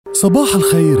صباح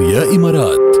الخير يا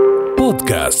إمارات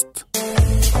بودكاست.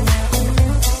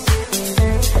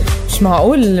 مش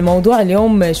معقول الموضوع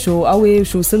اليوم شو قوي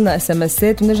وشو وصلنا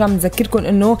اسمسات، ونرجع نذكركم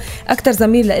انه اكثر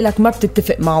زميل لإلك ما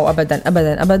بتتفق معه ابدا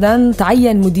ابدا ابدا.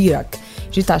 تعين مديرك.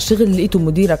 جيت على الشغل لقيته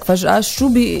مديرك فجأة، شو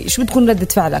بتكون ردة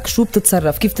فعلك؟ شو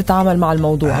بتتصرف؟ كيف تتعامل مع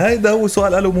الموضوع؟ هيدا هو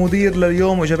سؤال قالوا مدير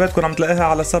لليوم، واجاباتكم عم تلاقيها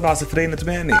على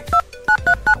 708.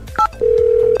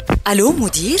 الو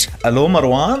مدير. الو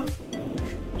مروان.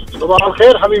 صباح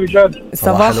الخير حبيبي جاد.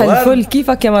 صباح الفل،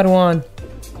 كيفك يا مروان؟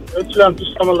 تسلم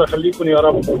الله يخليكم يا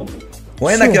رب.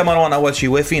 وينك يا مروان؟ اول شيء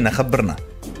وين خبرنا.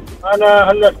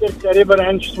 انا هلا صرت تقريبا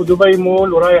عند دبي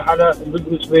مول ورايح على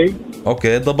البزنس باي.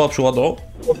 اوكي، الضباب شو وضعه؟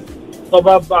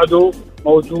 الضباب بعده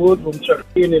موجود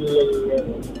ومشغلين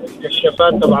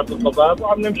الكشافات تبعت الضباب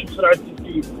وعم نمشي بسرعه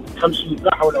 50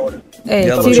 لا حول ولا قوه.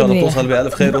 يلا ان شاء الله توصل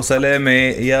بألف خير وسلامه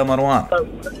يا مروان.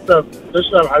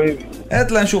 تسلم حبيبي.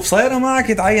 قلت لنشوف صايره معك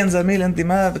يتعين زميل انت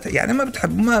ما يعني ما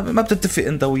بتحب ما بتتفق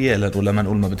انت وياه، ولا ما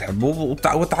نقول ما بتحبه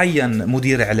وتعين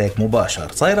مدير عليك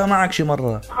مباشر. صايره معك شي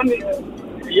مره؟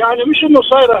 يعني مش انه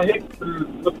صايره هيك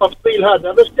بالتفصيل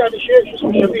هذا، بس يعني شيء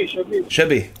اسمه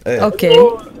شبيه. ايه. اوكي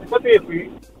شبيه فيه،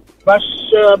 بس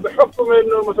بحكم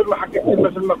انه مثل ما حكيت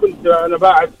مثل ما كنت انا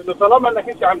باعث انه طالما انك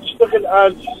انت عم تشتغل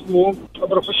از اسمه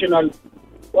بروفيشنال،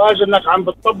 واجل انك عم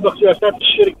بتطبق سياسات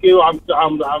الشركه وعم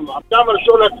تعمل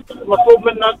شغلك مطلوب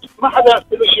منك، ما حدا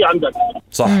له شيء عندك.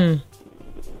 صح.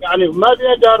 يعني ما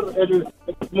بيقدر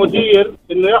المدير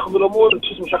انه ياخذ الامور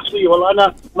شخصيه. والله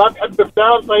انا ما بحب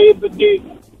فلان، طيب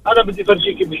بدي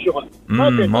فرجيك بالشغل.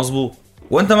 مزبوط.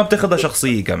 وانت ما بتاخذها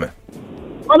شخصيه كمان.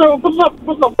 انا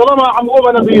بالضبط طالما عم قوم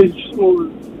انا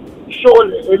بالشغل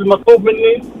المطلوب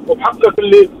مني وبحقق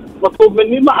اللي مطلوب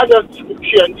مني، ما حدا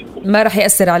شيء عندي، ما رح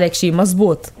يأثر عليك شيء.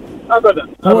 مزبوط ابدا.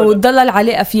 وتضل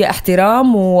العلاقه فيها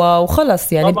احترام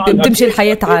وخلص، يعني بتمشي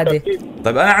الحياه عادي.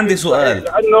 طيب انا عندي سؤال.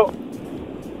 لانه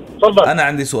انا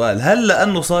عندي سؤال، هل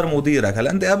لانه صار مديرك، هل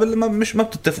انت قبل ما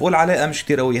بتتفقوا العلاقه مش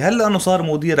كتير قوي، هل لانه صار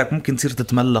مديرك ممكن تصير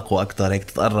تتملقه اكثر، هيك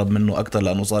تتقرب منه اكثر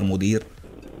لانه صار مدير؟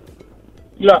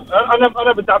 لا،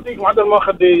 انا بدي اعطيك معدل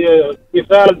ماخذ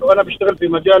مثال. وانا بشتغل في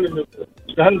مجال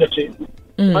الهندسه،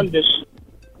 مهندس،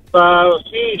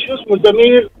 ففي شو اسمه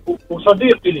زميل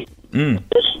وصديق لي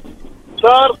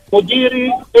صار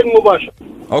مديري المباشر.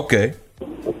 اوكي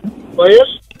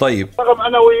كويس. طيب رغم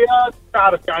انا وياه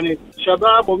تعرف يعني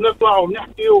شباب وبنطلع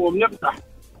وبنحكي وبنمزح،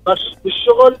 بس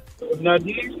بالشغل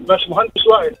بناديه بس مهندس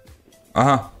وائل.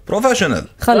 بروفيشنال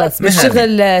خلص.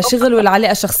 بالشغل شغل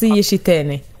والعلاقه الشخصيه شيء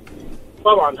تاني.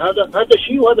 طبعا هذا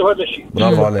شيء وهذا شيء.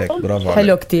 برافو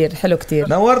عليك. حلو كتير.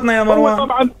 نورتنا يا مروان.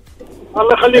 طبعا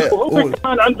الله يخليك. هو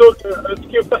كمان عنده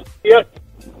كيف تسويات.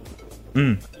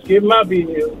 كيف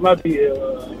ما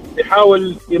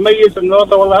بيحاول يميز انه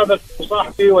والله هذا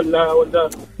صاحبي ولا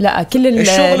لا، كل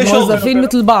الموظفين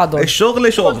مثل بعضهم.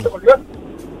 الشغل شغل.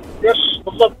 يس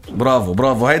بالضبط.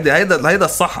 برافو. هيدا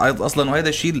الصح اصلا، وهيدا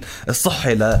الشيء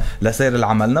الصحي لسير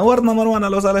العمل. نورنا مروان،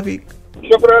 اهلا وسهلا فيك.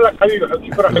 شكرا لك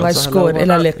حبيبي. شكرا. مشكور.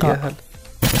 الى اللقاء.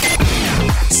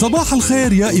 صباح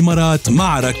الخير يا إمارات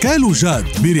مع ركال وجاد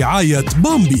برعاية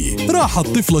بامبي. راحة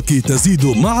طفلك تزيد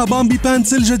مع بامبي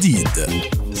بانتس الجديد.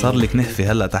 صار لك نهفي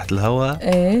هلا تحت الهواء.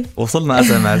 ايه وصلنا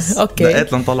SMS. اوكي.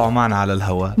 لقيت لهم طلعوا معنا على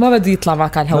الهواء. ما بده يطلع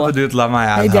معك على الهواء. ما بده يطلع معي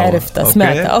على الهواء. هيدي عرفتها،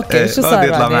 سمعتها. اوكي. شو صار؟ بده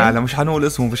يطلع معي، مش حنقول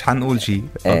اسمه، مش حنقول شيء.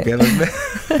 اوكي. بس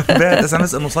بعت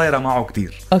SMS انه صايره معه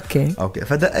كتير. اوكي.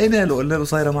 فدقينا له، قلنا له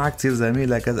صايره معك كتير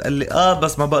زميله كذا. قال لي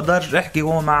بس ما بقدرش احكي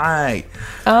هو معي.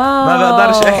 ما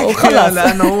بقدرش احكي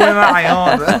لانه هو معي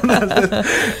هون.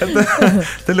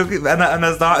 قلت له كيف؟ انا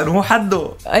انه هو حده.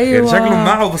 أيوة. يعني شكله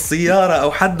معه بالسياره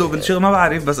او حده بالشغل، ما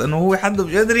بعرف، بس انه هو حده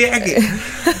مش قادر يحكي.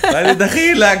 قال لي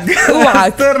دخيلك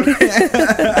اوعك.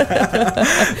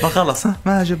 فخلص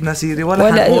ما جبنا سيري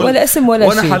ولا اسم ولا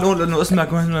شيء. وانا حنقول انه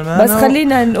اسمك بس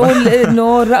خلينا نقول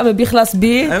انه الرقم بيخلص ب 100%.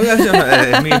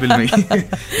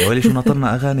 يا ولي شو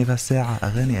نطرنا اغاني بهالساعه،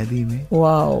 اغاني قديمه.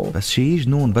 واو. بس شيء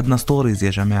جنون. بدنا ستوريز يا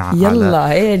جماعه.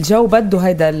 يلا ايه الجو بده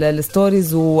هيدا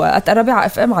الستوريز. وأتربع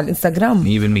FM على الانستغرام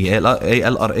 100%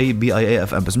 ALRABIA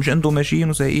FM. بس مش انتم ماشيين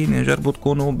وسايقين، جربوا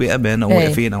تكونوا بأمان او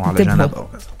واقفين او على جنب او